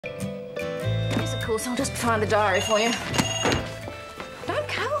Of course, I'll just find the diary for you. Don't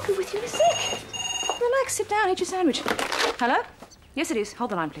go. I'll be with you in a sec. Relax, sit down, eat your sandwich. Hello? Yes, it is.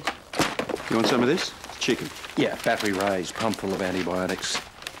 Hold the line, please. You want some of this? Chicken. Yeah, battery raised, pump full of antibiotics.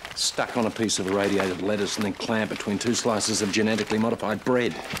 Stuck on a piece of irradiated lettuce and then clamped between 2 slices of genetically modified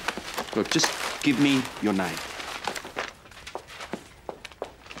bread. Look, just give me your name.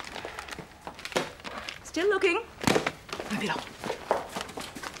 Still looking. Move it on.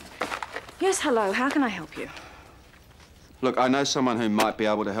 Yes, hello. How can I help you? Look, I know someone who might be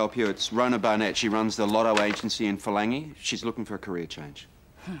able to help you. It's Rona Barnett. She runs the lotto agency in Phalange. She's looking for a career change.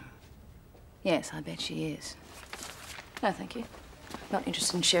 Yes, I bet she is. No, thank you. Not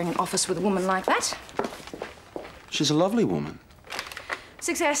interested in sharing an office with a woman like that. She's a lovely woman.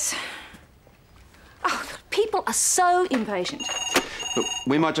 Success. Oh, God, people are so impatient. Look,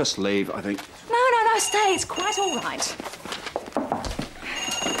 we might just leave, I think. No, stay. It's quite all right.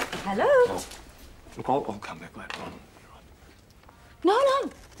 Hello? Oh. Look, I'll come back later on.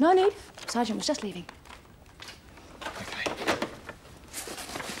 No need. Sergeant was just leaving. Okay.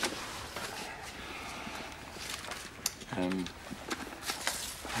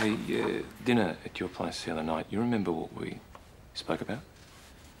 Hey, dinner at your place the other night. You remember what we spoke about?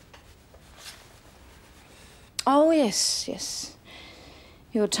 Oh, yes.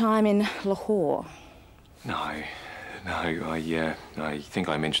 Your time in Lahore. No, I think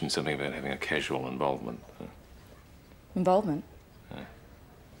I mentioned something about having a casual involvement. Involvement? Yeah.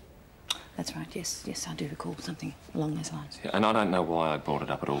 That's right, yes, I do recall something along those lines. Yeah, and I don't know why I brought it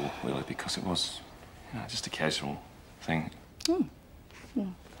up at all, really, because it was, just a casual thing.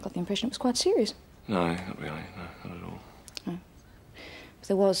 Got the impression it was quite serious. No, not really, no, not at all. No. But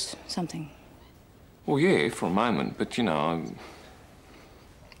there was something. Well, yeah, for a moment, but, it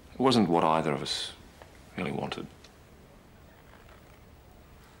wasn't what either of us really wanted.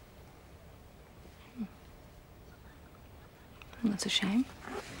 Well, that's a shame.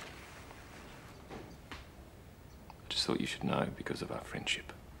 I just thought you should know because of our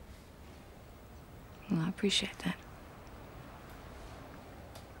friendship. Well, I appreciate that.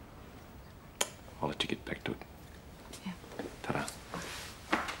 I'll let you get back to it.